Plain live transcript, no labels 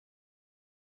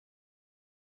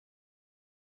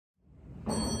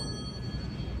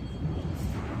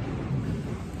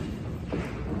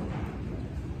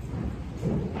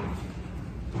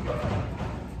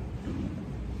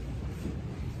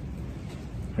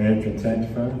May it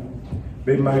sanctify.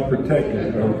 Be my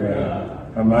protector, O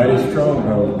God, a mighty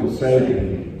stronghold to save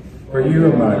me. For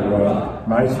you are my rock,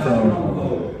 my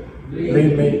stronghold.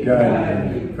 Lead me,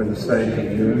 guide me, for the sake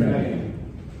of your name.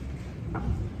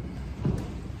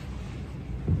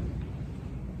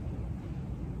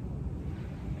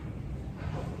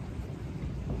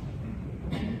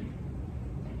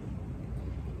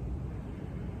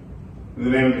 In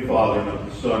the name of the Father, and of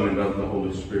the Son, and of the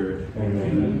Holy Spirit.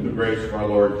 Amen. The grace of our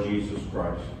Lord Jesus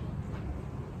Christ,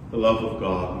 the love of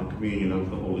God, and the communion of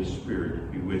the Holy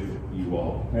Spirit be with you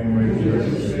all. And with your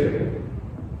spirit.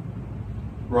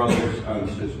 Brothers and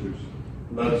sisters,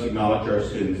 let us acknowledge our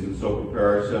sins and so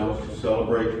prepare ourselves to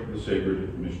celebrate the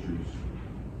sacred mysteries.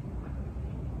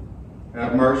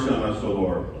 Have mercy on us, O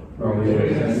Lord. For we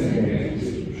have sinned against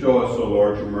you. Show us, O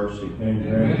Lord, your mercy. And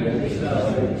grant us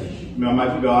salvation. May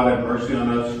Almighty God have mercy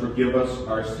on us, forgive us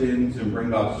our sins, and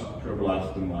bring us to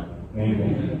everlasting life.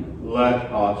 Amen.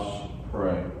 Let us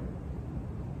pray.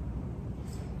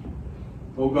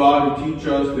 O God, who teach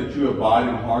us that you abide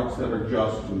in hearts that are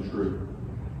just and true,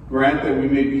 grant that we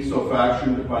may be so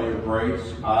fashioned by your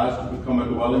grace as to become a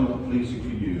dwelling pleasing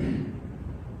to you.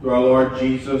 Through our Lord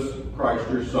Jesus Christ,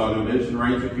 your Son, who lives and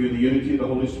reigns with you in the unity of the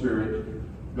Holy Spirit,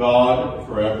 God,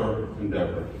 forever and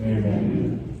ever.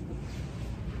 Amen.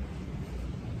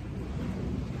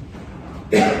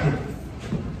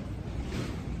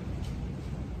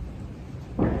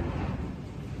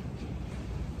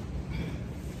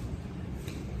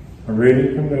 A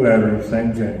reading from the letter of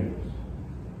St. James.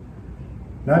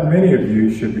 Not many of you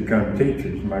should become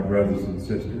teachers, my brothers and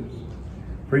sisters,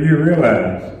 for you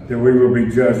realize that we will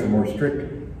be judged more strictly,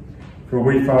 for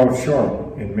we fall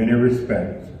short in many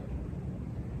respects.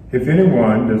 If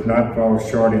anyone does not fall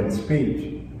short in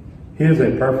speech, he is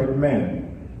a perfect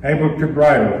man, able to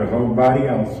bridle the whole body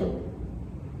also.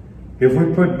 If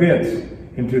we put bits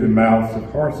into the mouths of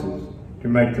horses to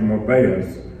make them obey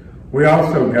us, we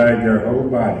also guide their whole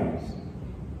bodies.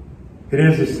 It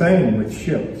is the same with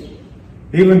ships.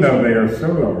 Even though they are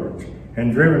so large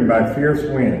and driven by fierce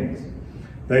winds,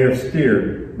 they are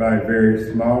steered by a very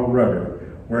small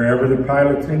rudder wherever the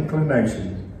pilot's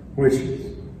inclination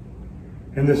wishes.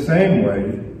 In the same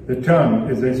way, the tongue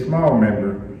is a small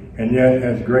member and yet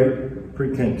has great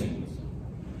pretensions.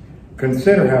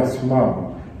 Consider how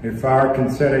small a fire can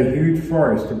set a huge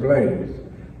forest ablaze.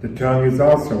 The tongue is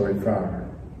also a fire.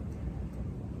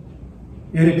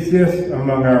 It exists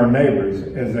among our neighbors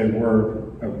as a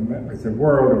world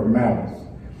of malice,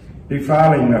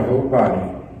 defiling the whole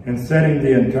body and setting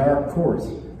the entire course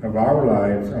of our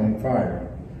lives on fire,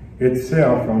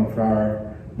 itself on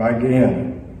fire by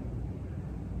Gehenna.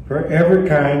 For every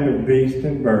kind of beast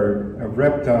and bird, of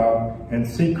reptile and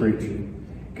sea creature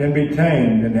can be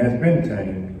tamed and has been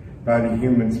tamed by the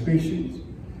human species,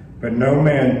 but no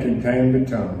man can tame the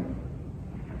tongue.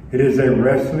 It is a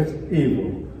restless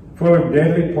evil, full of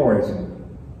deadly poison.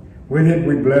 With it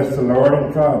we bless the Lord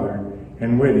and Father,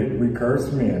 and with it we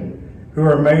curse men, who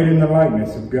are made in the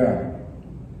likeness of God.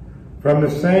 From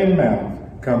the same mouth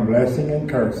come blessing and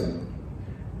cursing.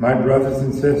 My brothers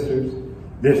and sisters,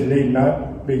 this need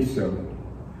not be so.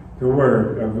 The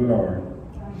word of the Lord.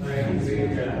 Thanks be to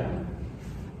God.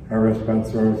 Our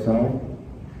responsorial song.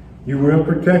 You will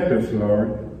protect us,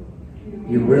 Lord.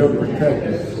 You will protect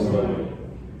us, Lord.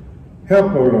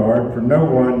 Help, O Lord, for no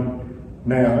one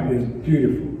now is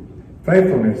dutiful.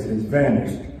 Faithfulness has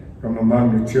vanished from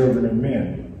among the children of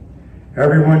men.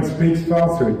 Everyone speaks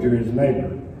falsehood to his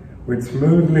neighbor. With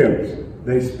smooth lips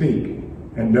they speak,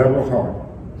 and double heart.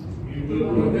 You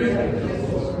will protect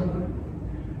us, Lord.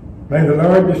 May the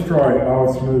Lord destroy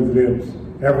all smooth lips,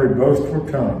 every boastful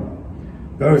tongue.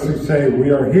 Those who say we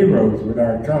are heroes with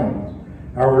our tongues,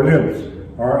 our lips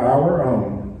are our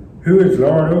own. Who is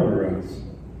Lord over us?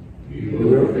 You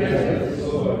will protect us,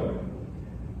 Lord.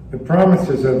 The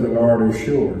promises of the Lord are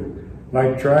sure,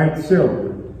 like tried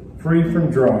silver, free from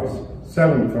dross,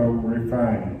 sevenfold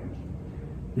refined.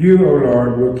 You, O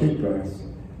Lord, will keep us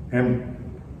and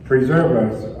preserve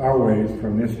us always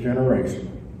from this generation.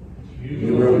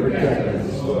 You will protect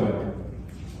us, Lord.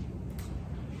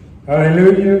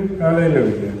 Hallelujah,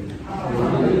 hallelujah.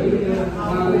 Hallelujah,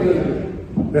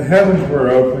 hallelujah. The heavens were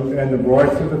opened, and the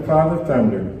voice of the Father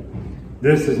thundered.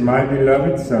 This is my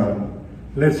beloved Son.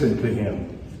 Listen to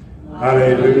him.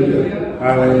 Hallelujah,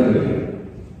 hallelujah.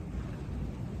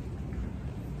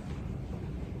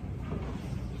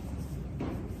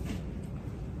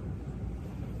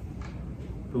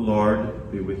 The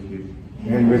Lord be with you.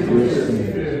 And with your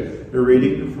spirit. A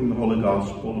reading from the Holy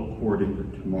Gospel according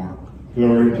to Mark.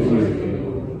 Glory to you,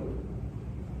 Lord.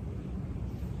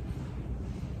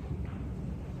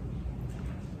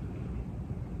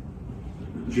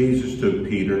 Jesus took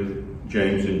Peter,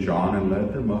 James, and John and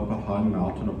led them up a high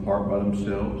mountain apart by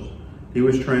themselves. He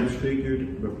was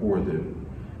transfigured before them.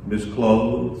 His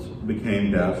clothes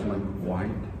became dazzling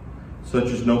white, such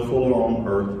as no fuller on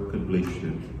earth could bleach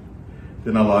them.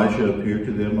 Then Elijah appeared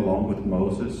to them along with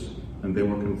Moses, and they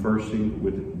were conversing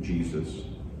with Jesus.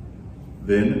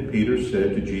 Then Peter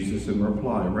said to Jesus in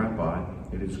reply, "Rabbi,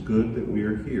 it is good that we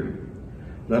are here.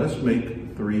 Let us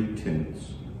make 3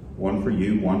 tents, one for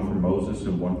you, one for Moses,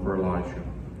 and one for Elijah."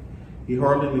 He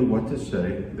hardly knew what to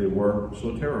say. They were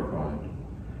so terrified.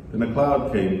 Then a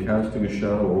cloud came, casting a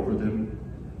shadow over them.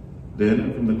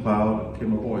 Then from the cloud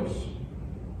came a voice,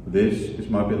 "This is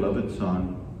my beloved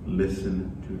Son.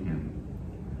 Listen to him."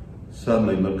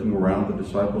 Suddenly, looking around, the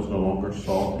disciples no longer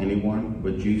saw anyone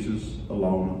but Jesus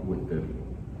alone with them.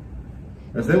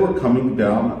 As they were coming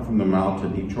down from the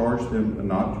mountain, he charged them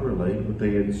not to relate what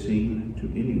they had seen to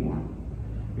anyone,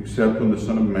 except when the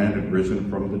Son of Man had risen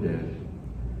from the dead.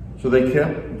 So they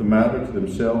kept the matter to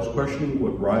themselves, questioning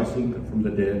what rising from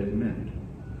the dead meant.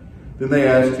 Then they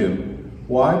asked him,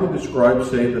 "Why did the scribes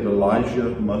say that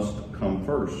Elijah must come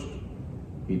first?"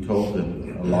 He told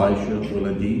them, "Elijah will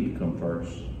indeed come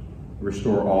first,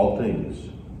 restore all things.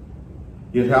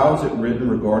 Yet how is it written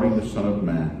regarding the Son of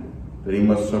Man, that he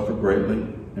must suffer greatly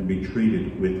and be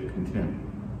treated with contempt?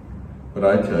 But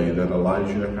I tell you that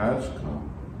Elijah has come,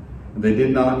 and they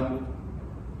did not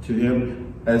to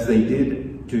him as they did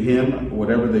to him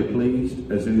whatever they pleased,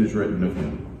 as it is written of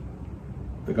him."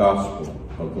 The Gospel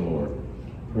of the Lord.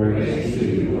 Praise to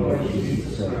you, Lord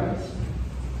Jesus Christ.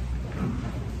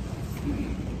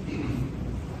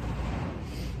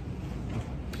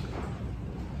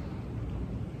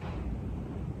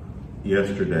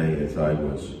 Yesterday, as I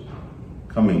was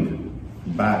coming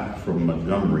back from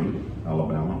Montgomery,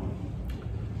 Alabama,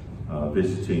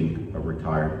 visiting a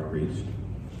retired priest,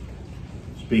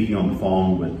 speaking on the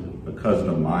phone with a cousin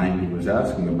of mine, he was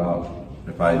asking about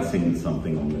if I had seen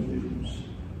something on the news.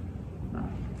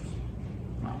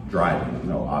 Not driving,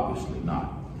 no, obviously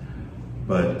not.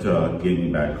 But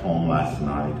getting back home last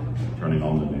night, turning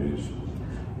on the news.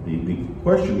 The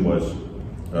question was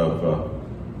of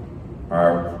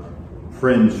our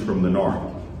friends from the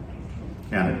North,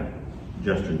 Canada,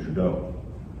 Justin Trudeau.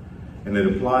 And it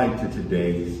applied to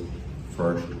today's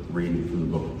first reading from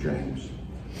the book of James.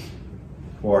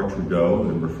 For Trudeau,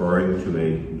 in referring to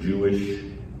a Jewish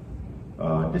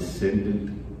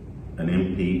descendant, an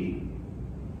MP,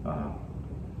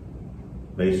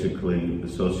 basically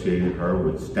associated her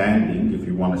with standing. If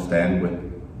you want to stand with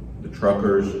the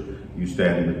truckers, you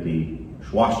stand with the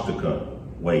swastika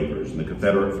wavers and the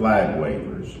Confederate flag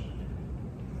wavers.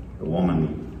 The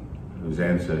woman whose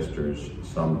ancestors,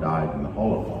 some died in the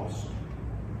Holocaust,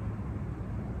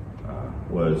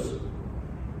 was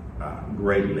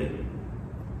greatly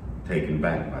taken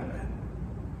back by that,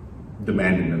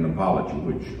 demanding an apology,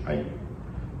 which I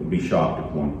would be shocked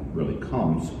if one really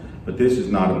comes. But this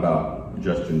is not about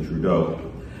Justin Trudeau.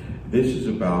 This is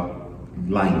about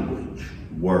language,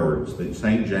 words, that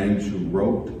St. James, who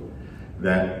wrote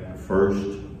that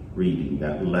first reading,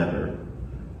 that letter,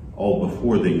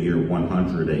 before the year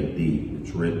 100 AD,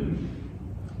 it's written,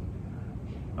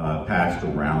 passed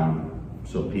around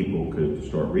so people could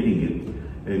start reading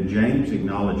it. And James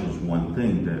acknowledges one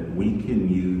thing, that we can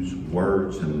use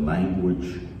words and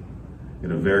language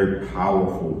in a very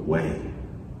powerful way.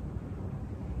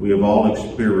 We have all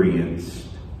experienced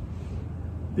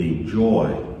the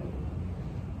joy,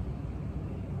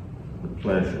 the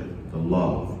pleasure, the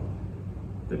love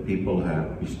that people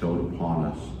have bestowed upon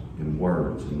us in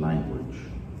words and language.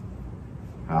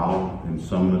 How in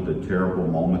some of the terrible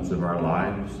moments of our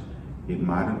lives, it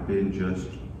might have been just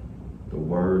the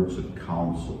words of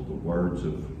counsel, the words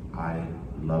of "I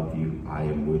love you, I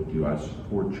am with you, I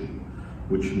support you,"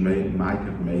 which might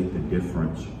have made the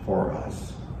difference for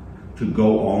us to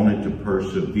go on and to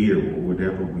persevere with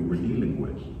whatever we were dealing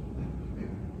with.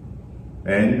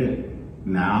 And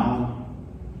now,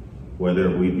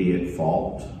 whether we be at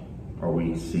fault or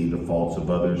we see the faults of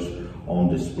others on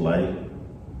display,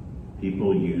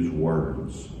 people use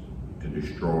words to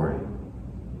destroy.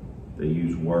 They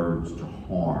use words to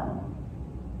harm.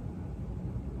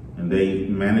 And they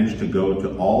manage to go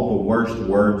to all the worst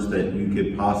words that you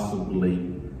could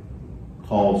possibly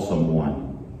call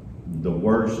someone, the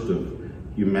worst of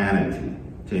humanity,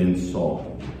 to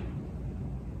insult.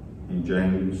 And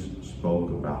James spoke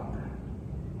about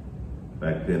that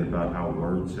back then, about how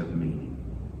words have meaning.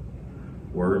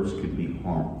 Words could be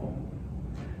harmful.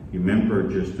 You remember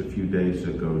just a few days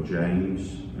ago,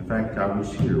 James, in fact, I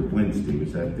was here Wednesday,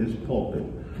 was at this pulpit,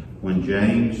 when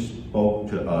James spoke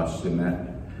to us in that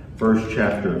first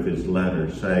chapter of his letter,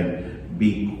 saying,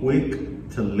 Be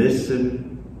quick to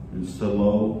listen and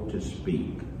slow to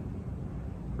speak.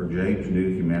 For James knew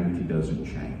humanity doesn't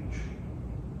change.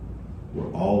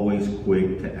 We're always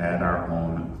quick to add our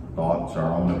own thoughts,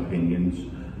 our own opinions,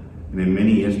 and in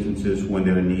many instances when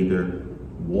they're neither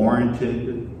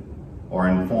warranted or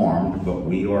informed, but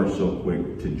we are so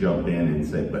quick to jump in and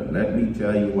say, but let me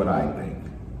tell you what I think.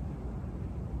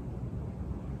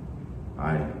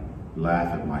 I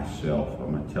laugh at myself.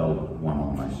 I'm going to tell one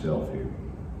on myself here.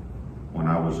 When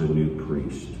I was a new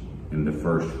priest in the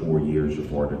first 4 years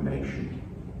of ordination,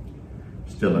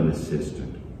 still an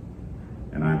assistant,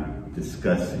 and I'm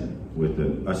discussing with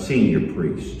a senior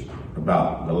priest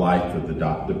about the life of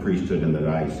the priesthood in the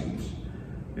diocese.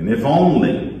 And if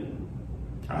only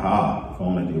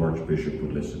the Archbishop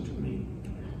would listen to me,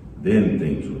 then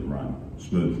things would run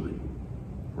smoothly,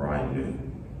 for I knew.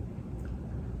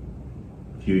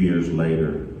 A few years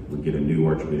later, we get a new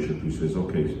Archbishop who says,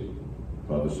 okay,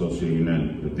 Father Socian,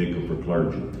 the vicar for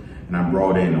clergy. And I'm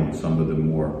brought in on some of the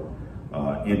more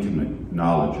intimate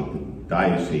knowledge of the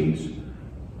diocese,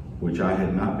 which I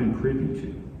had not been privy to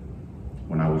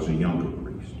when I was a younger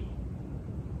priest.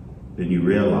 Then you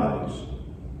realize,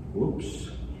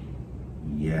 whoops,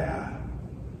 yeah,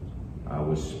 I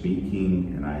was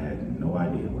speaking and I had no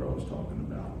idea what I was talking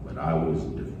about, but I was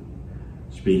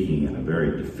speaking in a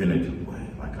very definitive way,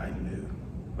 like I knew.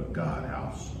 But God,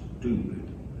 how stupid,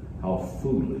 how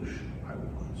foolish I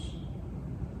was.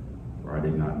 For I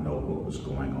did not know what was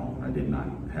going on. I did not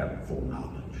have full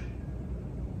knowledge.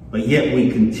 But yet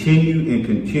we continue and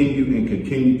continue and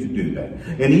continue to do that.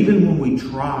 And even when we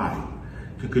try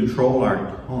to control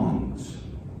our tongues,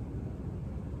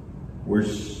 we're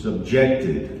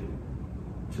subjected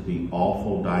to the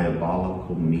awful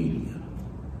diabolical media,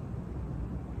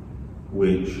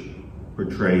 which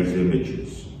portrays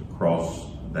images across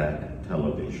that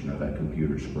television or that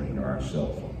computer screen or our cell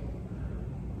phone.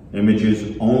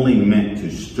 Images only meant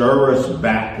to stir us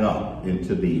back up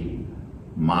into the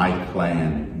my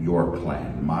clan, your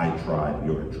clan, my tribe,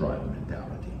 your tribe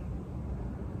mentality.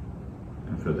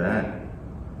 And for that,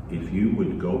 if you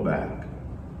would go back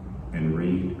and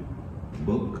read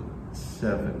Book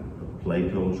 7 of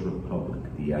Plato's Republic,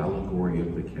 The Allegory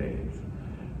of the Cave,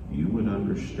 you would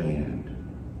understand,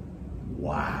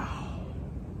 wow,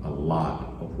 a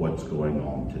lot of what's going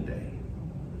on today.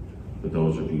 For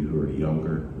those of you who are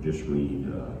younger,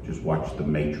 just watch the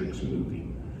Matrix movie,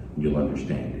 and you'll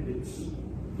understand it. It's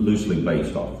loosely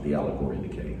based off the allegory of the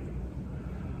cave.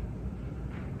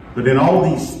 But in all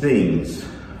these things,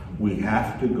 we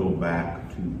have to go back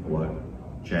to what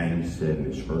James said in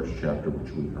his first chapter,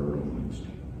 which we heard on Wednesday.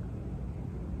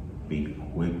 Be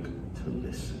quick to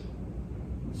listen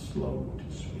and slow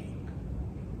to speak.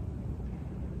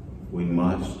 We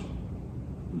must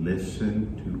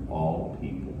listen to all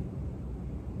people.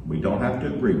 We don't have to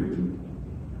agree with them,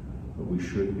 but we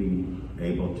should be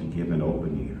able to give an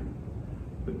open ear,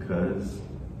 because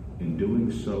in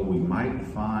doing so, we might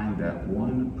find that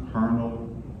one kernel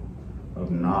of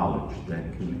knowledge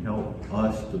that can help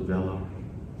us develop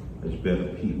as better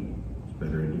people, as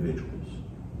better individuals.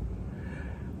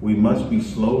 We must be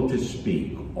slow to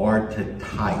speak or to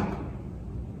type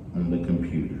on the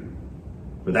computer.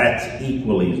 But that's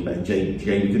equally as bad. James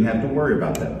didn't have to worry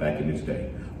about that back in his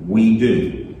day. We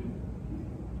do.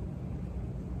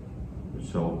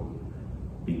 So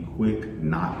be quick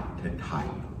not to type.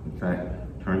 In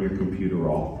fact, turn your computer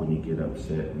off when you get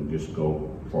upset and just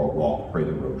go for a walk, pray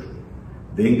the rosary.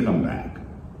 Then come back.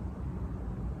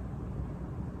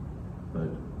 But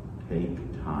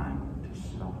take time to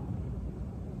stop.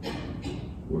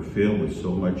 We're filled with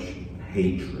so much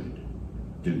hatred,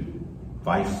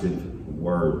 divisive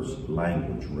words,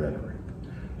 language, rhetoric.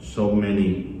 So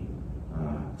many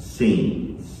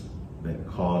scenes that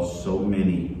cause so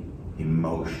many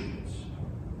emotions.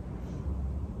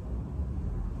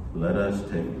 Let us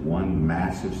take one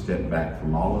massive step back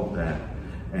from all of that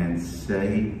and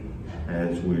say,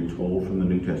 as we're told from the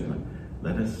New Testament,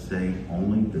 let us say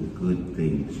only the good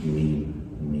things we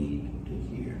need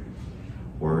to hear.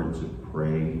 Words of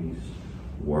praise,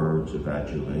 words of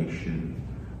adulation,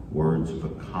 words of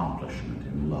accomplishment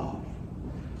and love.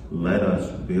 Let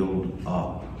us build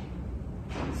up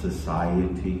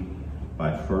society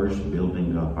by first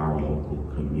building up our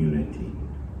local community,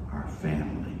 our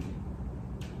family,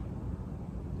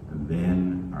 and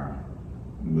then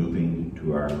moving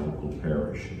to our local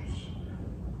parishes.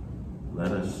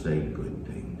 Let us say good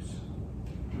things.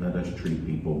 Let us treat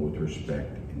people with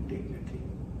respect and dignity.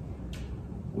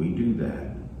 We do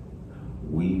that,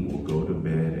 we will go to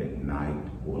bed at night,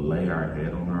 we'll lay our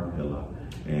head on our pillow,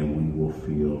 and we will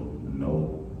feel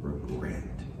no regret,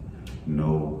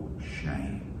 no shame.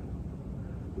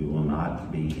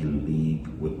 not be in league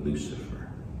with Lucifer,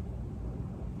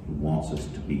 who wants us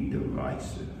to be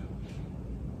divisive.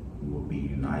 We will be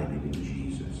united in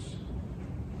Jesus.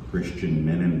 Christian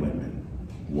men and women,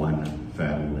 one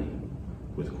family,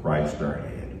 with Christ our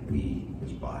head, we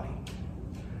his body.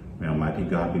 May Almighty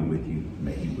God be with you.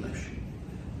 May he bless you.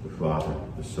 The Father,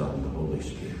 the Son, the Holy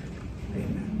Spirit.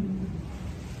 Amen.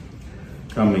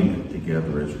 Coming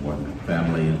together as one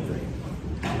family in faith,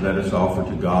 let us offer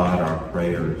to God our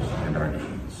prayers and our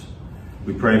needs.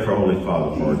 We pray for Holy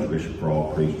Father, for Archbishop, for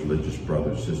all priests, religious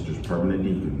brothers, sisters, permanent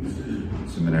deacons, and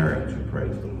seminarians who pray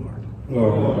to the Lord.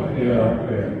 Lord, hear our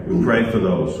prayer. We pray for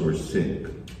those who are sick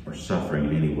or suffering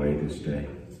in any way this day,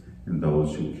 and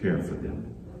those who care for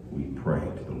them. We pray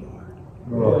to the Lord.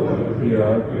 Lord, hear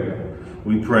our prayer.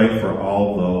 We pray for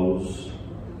all those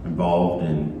involved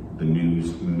in the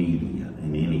news media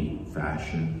in any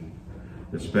fashion,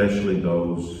 especially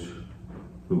those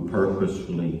who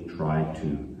purposefully try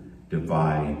to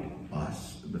divide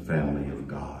us, the family of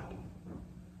God.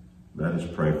 Let us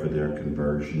pray for their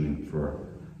conversion and for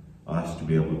us to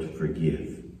be able to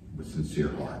forgive with sincere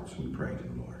hearts. We pray to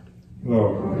the Lord.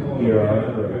 Lord, hear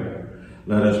our prayer.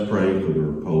 Let us pray for the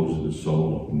repose of the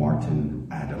soul of Martin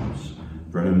Adams,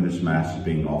 for whom this Mass is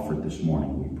being offered this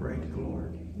morning. We pray to the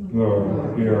Lord.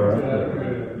 Lord, hear our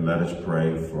prayer. Let us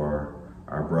pray for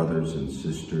our brothers and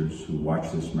sisters who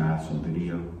watch this Mass on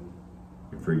video,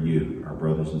 and for you, our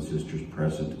brothers and sisters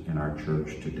present in our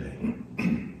church today.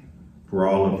 For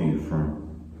all of you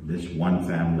from this one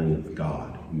family of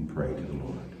God, we pray to the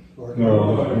Lord.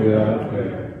 Lord, hear our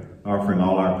prayer. Offering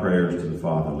all our prayers to the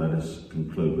Father, let us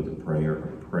conclude with a prayer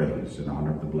of praise in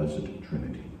honor of the Blessed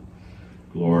Trinity.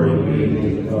 Glory be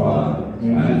to the Father,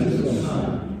 and to the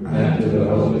Son, and to the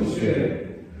Holy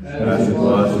Spirit, as it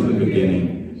was in the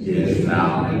beginning, is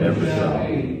now, and ever shall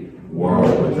be,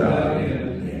 world without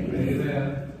end.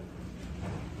 Amen.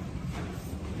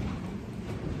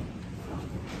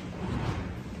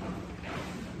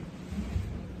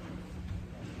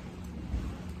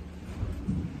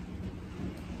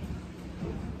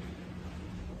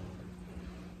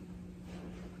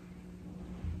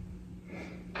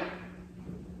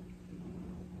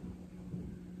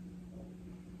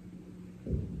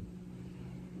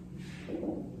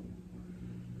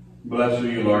 Blessed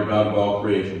are you, Lord God of all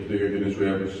creation. Through your goodness we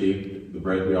have received the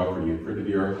bread we offer you. Fruit of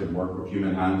the earth and work of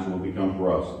human hands will become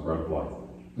for us the bread of life.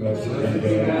 Blessed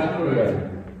be our prayer.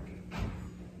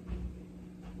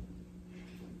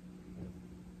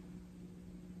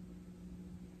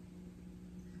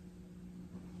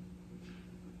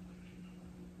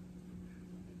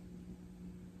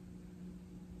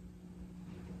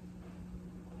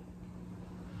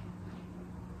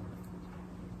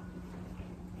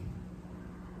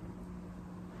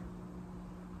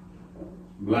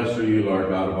 Blessed are you, Lord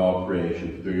God of all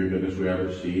creation. Through your goodness we have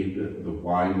received the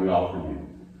wine we offer you.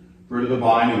 Fruit of the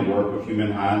vine and work of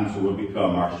human hands will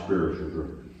become our spiritual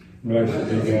drink.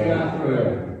 Blessed be our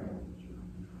prayer.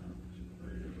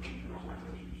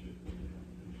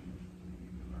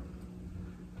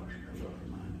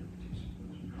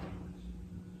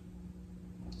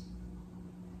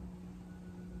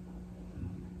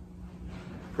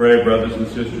 Pray, brothers and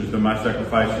sisters, that my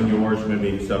sacrifice and yours may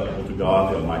be acceptable to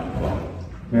God, the Almighty Father.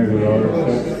 May the Lord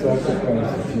accept the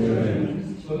sacrifices to your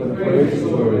hands, for the praise and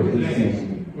glory of his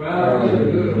name, for our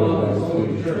good of all thy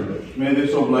holy church. May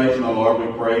this oblation, O Lord,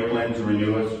 we pray, cleanse and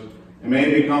renew us, and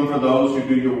may it become for those who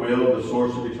do your will the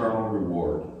source of eternal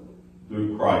reward.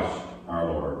 Through Christ our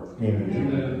Lord.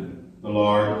 Amen. The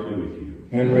Lord be with you.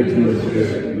 And with your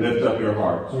spirit. Lift up your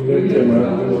hearts. We lift them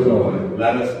up to the Lord.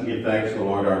 Let us give thanks to the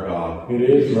Lord our God. It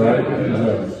is right and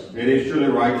just. It is truly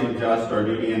right and just, our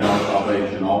duty and our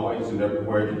salvation, always and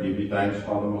everywhere to give you thanks,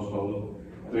 Father most holy.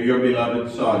 Through your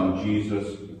beloved Son,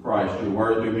 Jesus Christ, your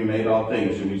word to be made all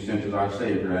things, whom you sent as our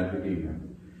Savior and Redeemer.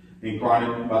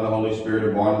 Incarnate by the Holy Spirit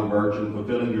and born of the Virgin,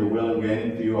 fulfilling your will and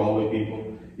gaining for you a holy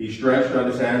people, he stretched out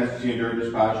his hands as he endured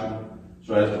his passion,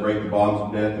 so as to break the bonds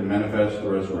of death and manifest the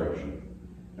resurrection.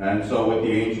 And so with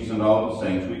the angels and all the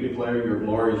saints, we declare your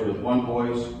glories with one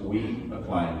voice, we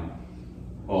acclaim.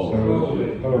 Holy,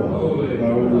 Holy, holy,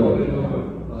 holy,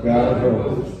 Lord, God of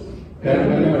hosts,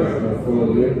 heaven and earth are full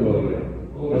of your glory.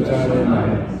 Hosanna in the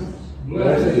highest.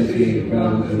 Blessed is he who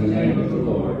comes in the name of the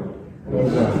Lord.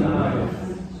 Hosanna in the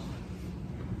highest.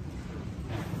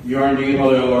 you are indeed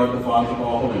holy, O Lord, the Father of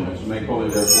all holiness. Make holy,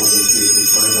 therefore, these people, we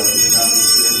pray that the account of the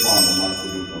Spirit upon them like the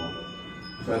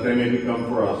dew, so that they may become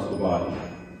for us the body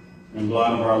and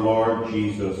blood of our Lord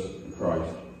Jesus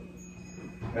Christ.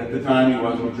 At the time he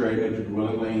was betrayed, entered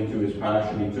willingly into his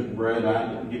passion, he took bread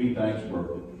and, giving thanks,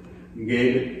 broke it, and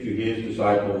gave it to his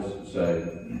disciples,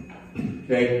 saying,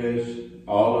 Take this,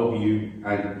 all of you,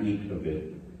 and eat of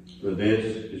it, for this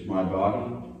is my body,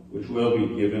 which will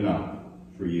be given up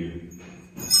for you.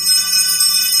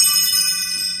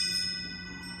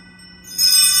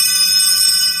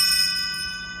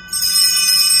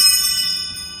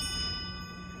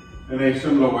 In a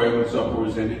similar way, when supper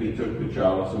was ended, he took the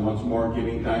chalice, and once more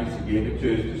giving thanks, he gave it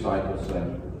to his disciples,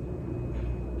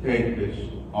 saying, Take this,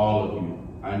 all of you,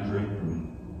 and drink from it.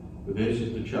 For this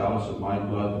is the chalice of my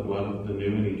blood, the blood of the new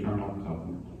and eternal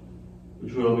covenant,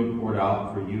 which will be poured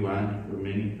out for you and for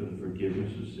many for the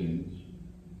forgiveness of sins.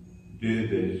 Do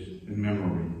this in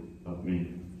memory of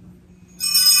me.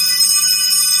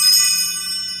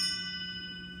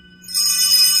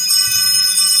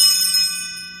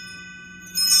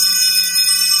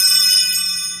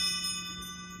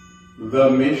 The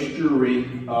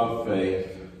mystery of faith.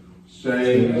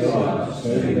 Save us,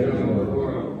 Savior of the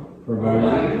world, for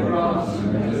by your cross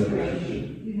and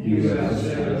resurrection, you have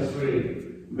set us free.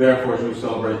 Therefore, as we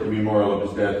celebrate the memorial of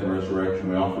his death and resurrection,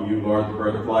 we offer you, Lord, the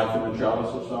bread of life and the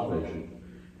chalice of salvation,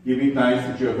 giving thanks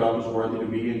that you have held us worthy to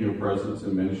be in your presence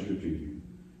and minister to you.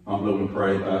 Humbly we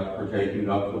pray that, partaking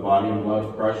of the body and blood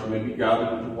of Christ, we may be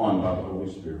gathered into one by the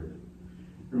Holy Spirit.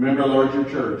 Remember, Lord, your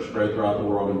church spread throughout the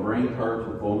world, and bring her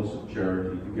to the fullness of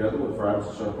charity, together with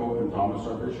Francis our Pope and Thomas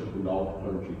our Bishop and all the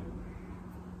clergy.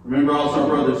 Remember also our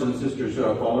brothers and sisters who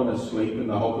have fallen asleep in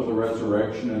the hope of the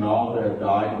resurrection, and all that have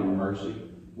died in your mercy.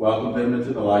 Welcome them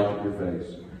into the light of your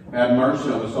face. Have mercy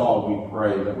on us all, we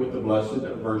pray, that with the Blessed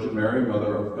Virgin Mary,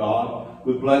 Mother of God,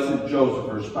 with blessed Joseph,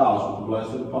 her spouse, with the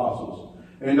blessed apostles,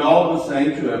 and all the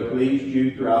saints who have pleased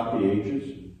you throughout the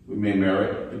ages, we may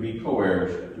merit to be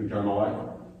co-heirs to eternal life.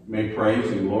 May praise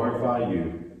and glorify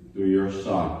you through your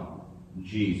Son,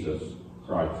 Jesus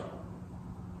Christ.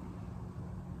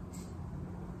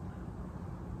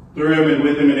 Through him and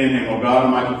with him and in him, O God,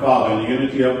 Almighty Father, in the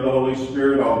unity of the Holy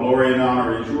Spirit, all glory and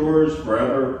honor is yours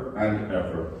forever and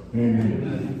ever.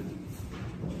 Amen.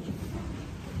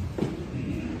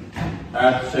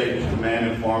 At the Savior's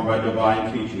command, informed by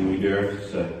divine teaching, we dare to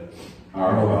say,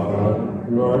 Our Father,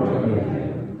 who art in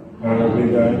heaven, hallowed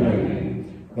be thy name.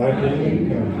 Thy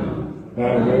kingdom come,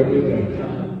 thy will be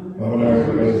done, on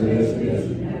earth as it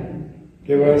is in heaven.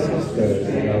 Give us this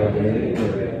day our daily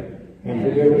bread, and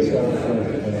forgive us our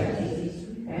trespasses,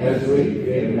 as we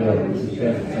forgive those who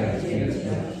trespass against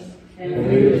us. And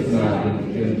lead us not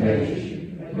into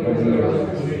temptation, but deliver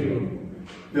us from evil.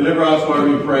 Deliver us,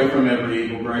 Lord, we pray, from every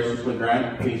evil. Graciously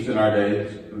grant peace in our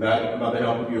days, and that by the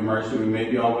help of your mercy we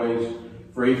may be always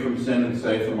free from sin and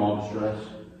safe from all distress.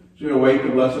 So we await the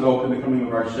blessed hope in the coming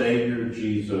of our Savior,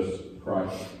 Jesus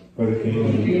Christ. For the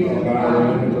kingdom, the power,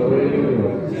 and the glory of the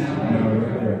Lord, now and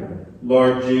forever.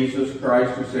 Lord Jesus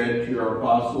Christ, who said to your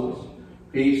apostles,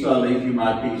 Peace I leave you,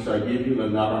 my peace I give you,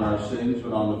 look not on our sins,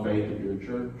 but on the faith of your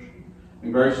church.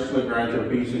 And graciously grant your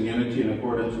peace and unity in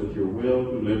accordance with your will,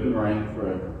 who live and reign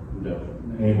forever and ever.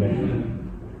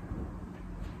 Amen.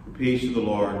 The peace of the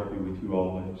Lord be with you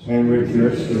always. And with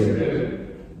your spirit.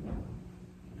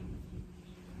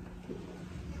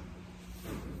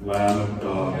 Lamb of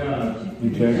God, You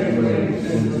take away the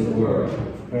sins of the world.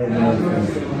 Have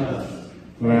mercy on us.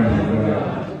 Lamb of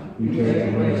God, you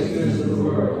take away the sins of the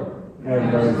world.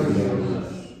 Have mercy on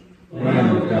us.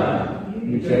 Lamb of God,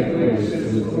 you take away the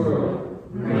sins of the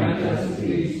world. Grant us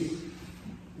peace.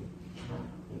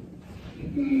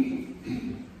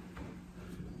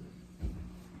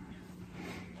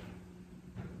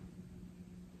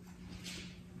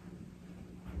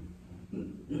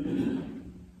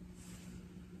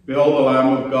 Behold the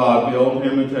Lamb of God, behold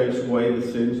him who takes away the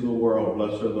sins of the world.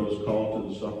 Blessed are those called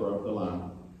to the supper of the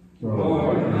Lamb.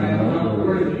 Lord, I am not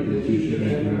worthy that you should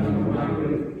enter under my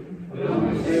roof, but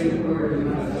only say the word,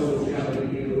 and my soul shall be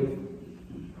healed.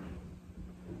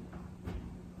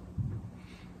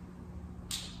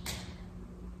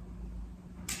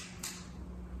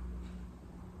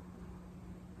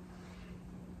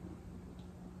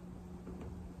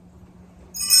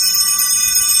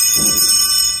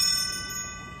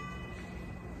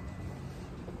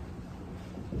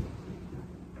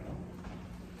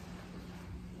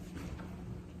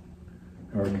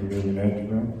 Our communion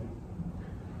anthem.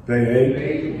 They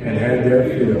ate and had their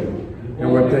fill,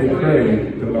 and what they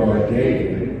craved, the Lord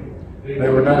gave them. They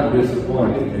were not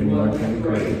disappointed in what they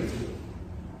craved.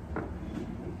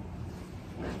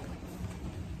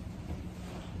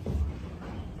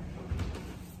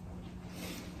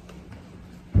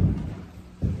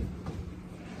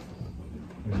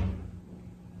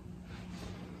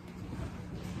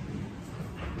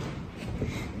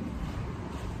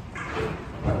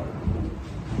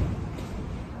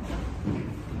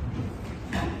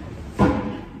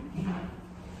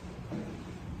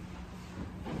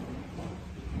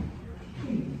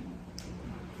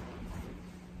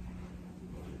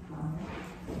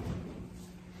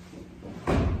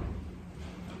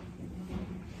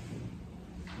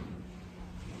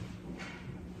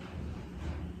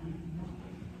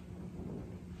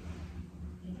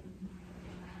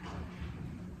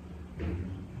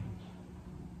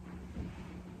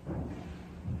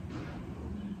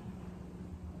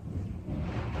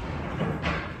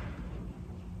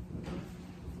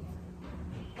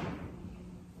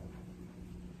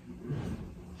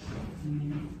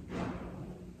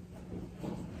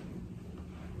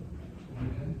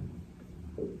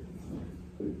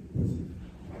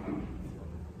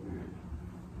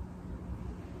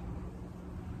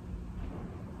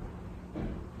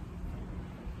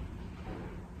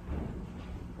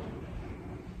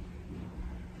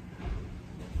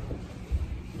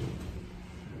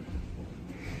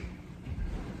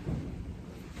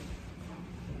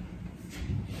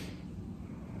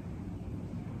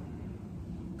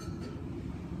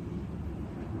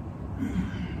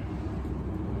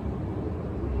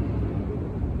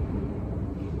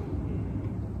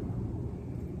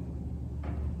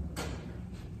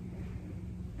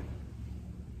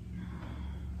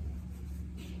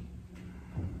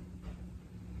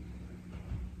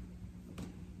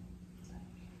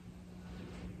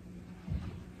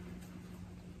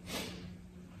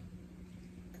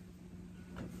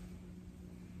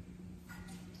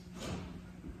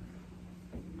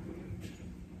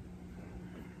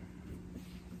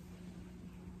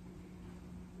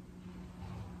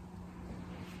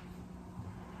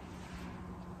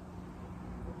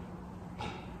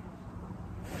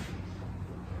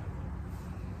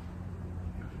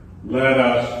 Let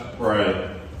us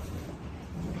pray.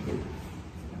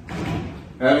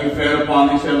 Having fed upon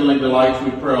these heavenly delights,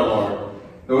 we pray, Lord,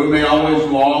 that we may always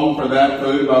long for that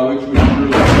food by which we truly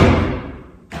live,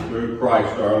 through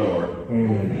Christ our Lord.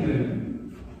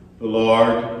 Amen. The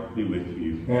Lord be with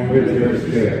you. And with your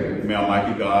spirit. May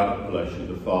Almighty God bless you,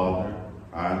 the Father,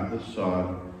 and the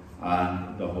Son,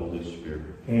 and the Holy Spirit.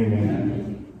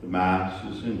 Amen. The Mass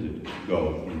is ended.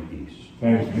 Go in peace.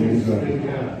 Thanks be to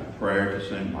God. Prayer to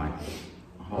Saint Michael.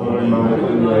 Holy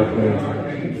Michael,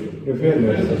 Archangel, defend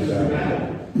us of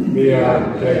Satan. Be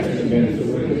our protection against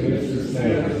the wickedness and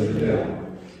snares of the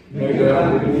devil. May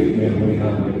God rebuke him, we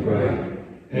humbly pray.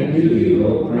 And to you,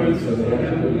 O Prince of the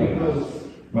heavenly hosts,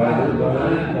 by the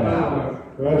divine power,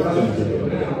 thrust into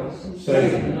the hell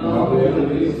Satan and all the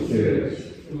other evil spirits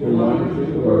who wander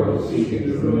through the world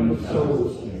seeking the ruin of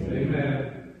souls.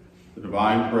 Amen. The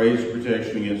divine praise,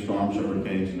 protection against storms,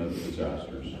 hurricanes, and other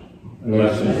disasters.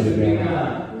 Blessed be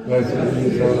God. Blessed be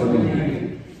his holy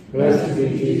name. Blessed be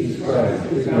Jesus Christ,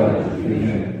 the God of free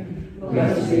men.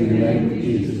 Blessed be the name of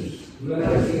Jesus.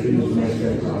 Blessed be his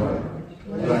merciful heart.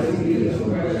 Blessed be his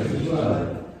precious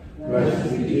blood. Blessed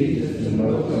be Jesus, the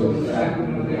most holy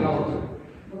sacrament of the altar.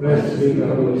 Blessed be the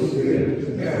Holy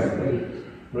Spirit, the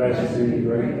Paraclete. Blessed be the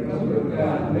great number of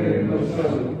God, Mary most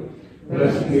holy.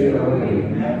 Blessed be the holy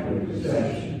and immaculate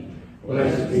conception.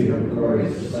 Blessed be her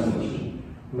glorious assumption.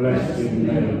 Blessed be the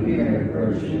name of Mary,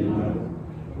 Virgin Mother.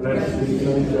 Blessed be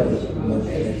Saint Joseph, most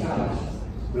chaste.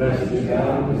 Blessed be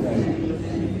God, his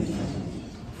angels,